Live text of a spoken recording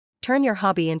Turn your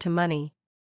hobby into money.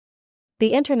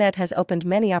 The internet has opened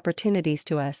many opportunities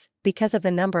to us because of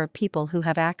the number of people who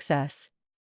have access.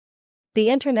 The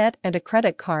internet and a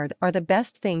credit card are the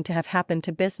best thing to have happened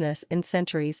to business in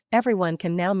centuries. Everyone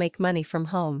can now make money from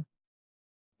home.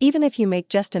 Even if you make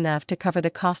just enough to cover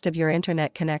the cost of your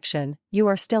internet connection, you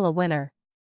are still a winner.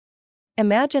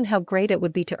 Imagine how great it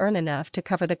would be to earn enough to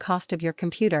cover the cost of your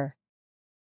computer.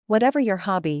 Whatever your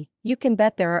hobby, you can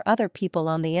bet there are other people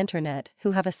on the internet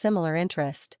who have a similar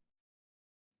interest.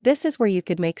 This is where you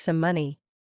could make some money.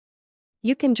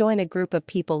 You can join a group of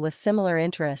people with similar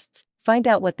interests, find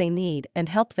out what they need and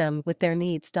help them with their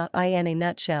needs. In a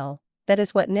nutshell, that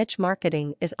is what niche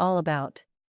marketing is all about.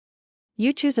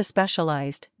 You choose a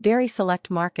specialized, very select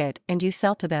market and you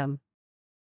sell to them.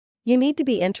 You need to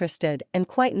be interested and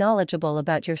quite knowledgeable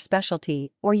about your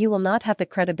specialty, or you will not have the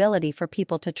credibility for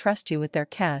people to trust you with their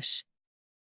cash.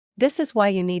 This is why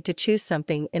you need to choose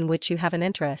something in which you have an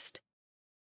interest.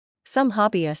 Some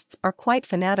hobbyists are quite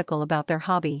fanatical about their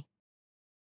hobby.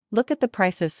 Look at the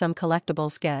prices some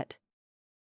collectibles get.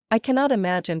 I cannot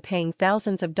imagine paying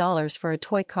thousands of dollars for a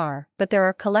toy car, but there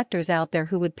are collectors out there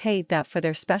who would pay that for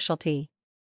their specialty.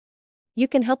 You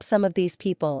can help some of these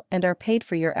people and are paid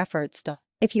for your efforts.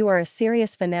 If you are a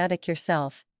serious fanatic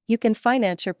yourself, you can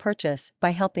finance your purchase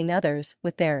by helping others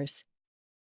with theirs.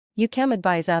 You can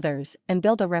advise others and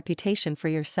build a reputation for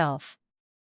yourself.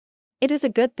 It is a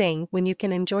good thing when you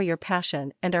can enjoy your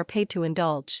passion and are paid to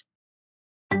indulge.